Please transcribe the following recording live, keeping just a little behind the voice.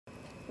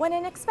When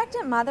an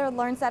expectant mother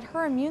learns that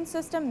her immune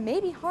system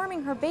may be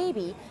harming her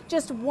baby,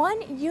 just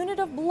 1 unit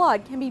of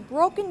blood can be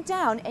broken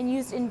down and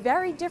used in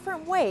very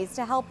different ways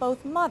to help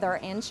both mother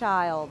and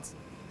child.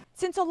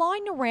 Since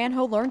Aline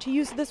Naranjo learned to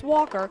use this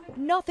walker,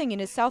 nothing in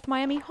his South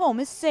Miami home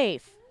is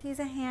safe. He's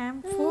a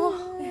handful.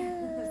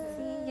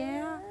 See,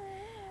 yeah.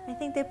 I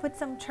think they put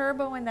some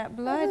turbo in that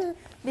blood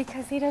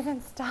because he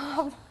doesn't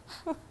stop.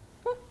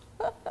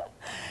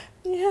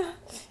 Yeah,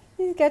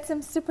 he's got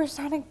some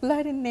supersonic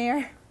blood in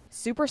there.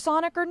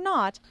 Supersonic or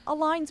not,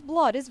 Aline's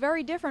blood is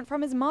very different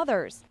from his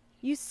mother's.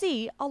 You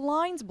see,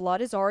 Aline's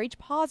blood is Rh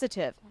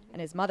positive,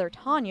 and his mother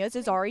Tanya's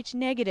is Rh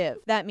negative.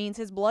 That means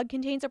his blood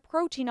contains a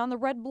protein on the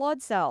red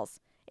blood cells.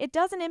 It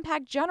doesn't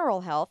impact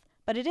general health,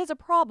 but it is a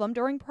problem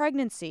during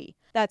pregnancy.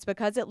 That's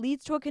because it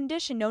leads to a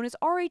condition known as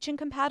Rh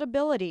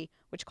incompatibility,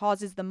 which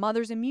causes the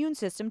mother's immune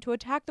system to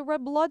attack the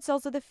red blood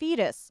cells of the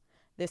fetus.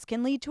 This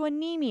can lead to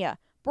anemia,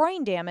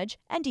 brain damage,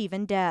 and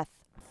even death.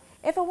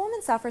 If a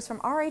woman suffers from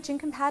Rh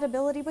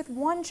incompatibility with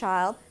one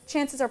child,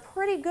 chances are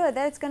pretty good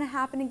that it's going to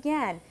happen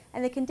again,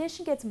 and the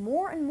condition gets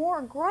more and more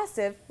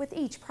aggressive with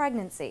each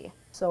pregnancy.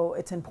 So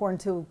it's important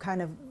to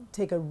kind of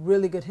take a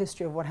really good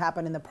history of what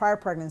happened in the prior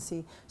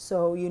pregnancy,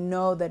 so you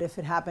know that if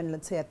it happened,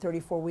 let's say at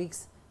 34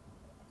 weeks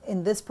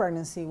in this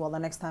pregnancy, well, the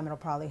next time it'll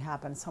probably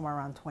happen somewhere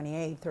around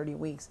 28, 30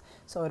 weeks,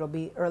 so it'll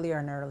be earlier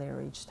and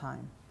earlier each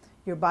time.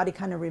 Your body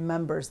kind of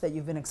remembers that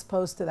you've been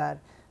exposed to that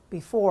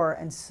before,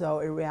 and so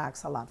it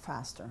reacts a lot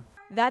faster.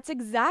 That's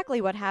exactly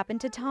what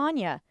happened to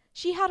Tanya.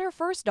 She had her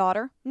first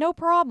daughter, no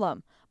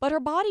problem, but her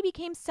body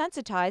became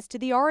sensitized to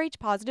the Rh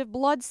positive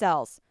blood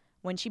cells.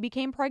 When she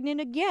became pregnant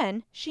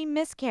again, she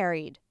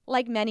miscarried.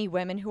 Like many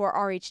women who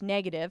are Rh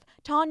negative,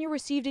 Tanya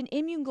received an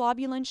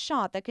immunoglobulin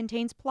shot that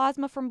contains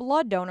plasma from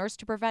blood donors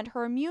to prevent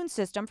her immune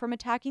system from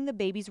attacking the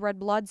baby's red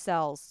blood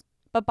cells.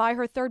 But by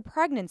her third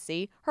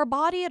pregnancy, her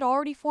body had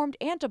already formed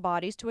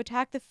antibodies to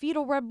attack the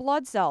fetal red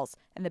blood cells,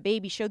 and the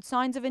baby showed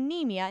signs of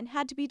anemia and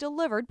had to be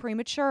delivered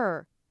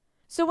premature.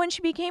 So when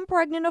she became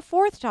pregnant a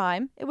fourth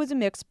time, it was a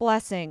mixed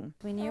blessing.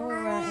 We knew we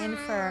were in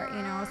for,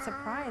 a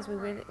surprise.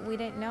 We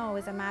didn't know. It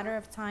was a matter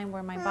of time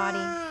where my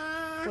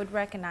body would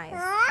recognize,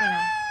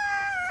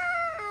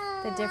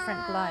 the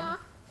different blood.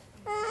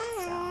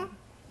 So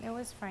it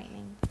was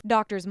frightening.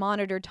 Doctors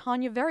monitored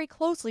Tanya very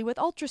closely with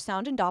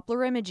ultrasound and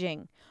Doppler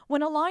imaging.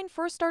 When Aline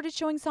first started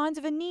showing signs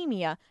of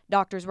anemia,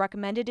 doctors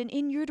recommended an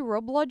in utero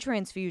blood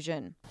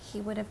transfusion.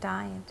 He would have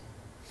died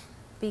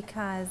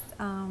because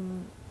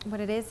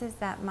what it is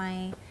that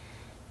my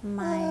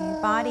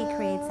body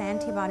creates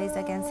antibodies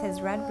against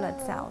his red blood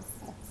cells.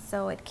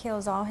 So it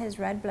kills all his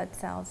red blood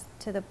cells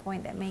to the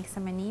point that makes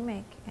him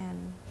anemic,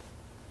 and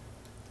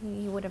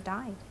he would have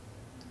died.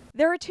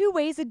 There are 2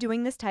 ways of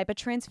doing this type of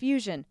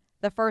transfusion.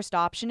 The first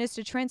option is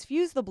to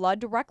transfuse the blood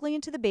directly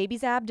into the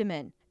baby's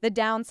abdomen. The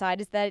downside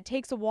is that it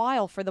takes a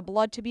while for the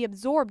blood to be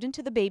absorbed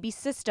into the baby's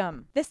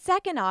system. The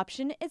second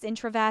option is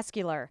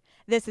intravascular.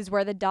 This is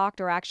where the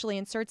doctor actually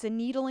inserts a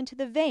needle into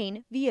the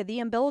vein via the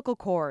umbilical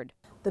cord.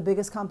 The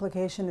biggest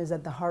complication is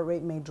that the heart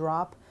rate may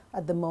drop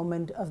at the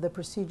moment of the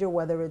procedure,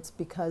 whether it's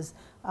because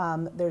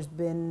there's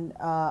been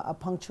a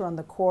puncture on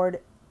the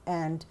cord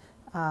and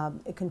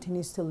it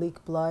continues to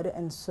leak blood,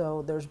 and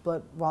so there's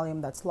blood volume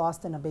that's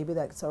lost in a baby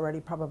that's already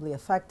probably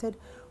affected,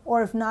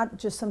 or if not,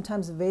 just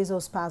sometimes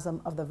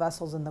vasospasm of the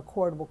vessels in the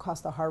cord will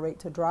cause the heart rate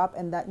to drop,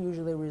 and that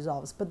usually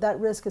resolves. But that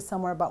risk is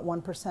somewhere about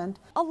 1%.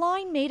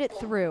 Aline made it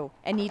through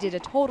and needed a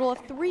total of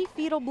 3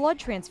 fetal blood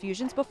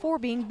transfusions before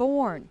being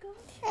born.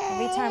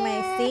 Every time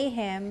I see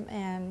him,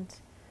 and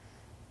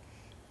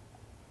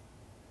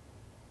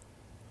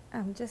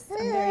I'm very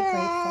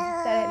grateful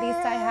that at least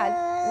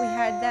we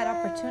had that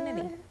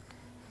opportunity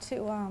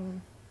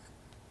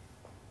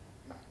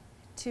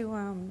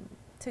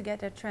to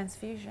get a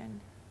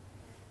transfusion.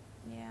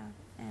 Yeah,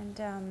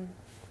 and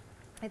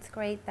it's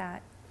great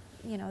that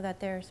that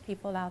there's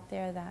people out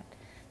there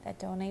that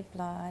donate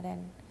blood,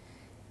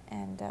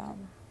 and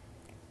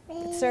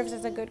it serves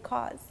as a good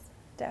cause,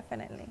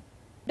 definitely.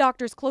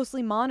 Doctors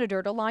closely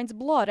monitored Aline's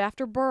blood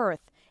after birth.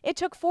 It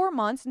took 4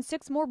 months and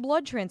 6 more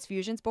blood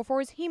transfusions before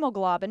his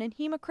hemoglobin and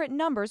hematocrit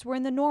numbers were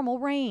in the normal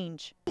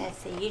range.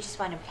 That's it. You just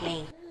want to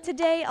play.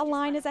 Today,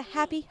 Aline is a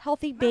happy,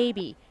 healthy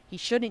baby. He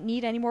shouldn't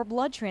need any more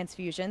blood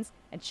transfusions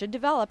and should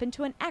develop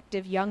into an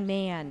active young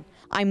man.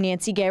 I'm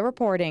Nancy Gay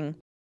reporting.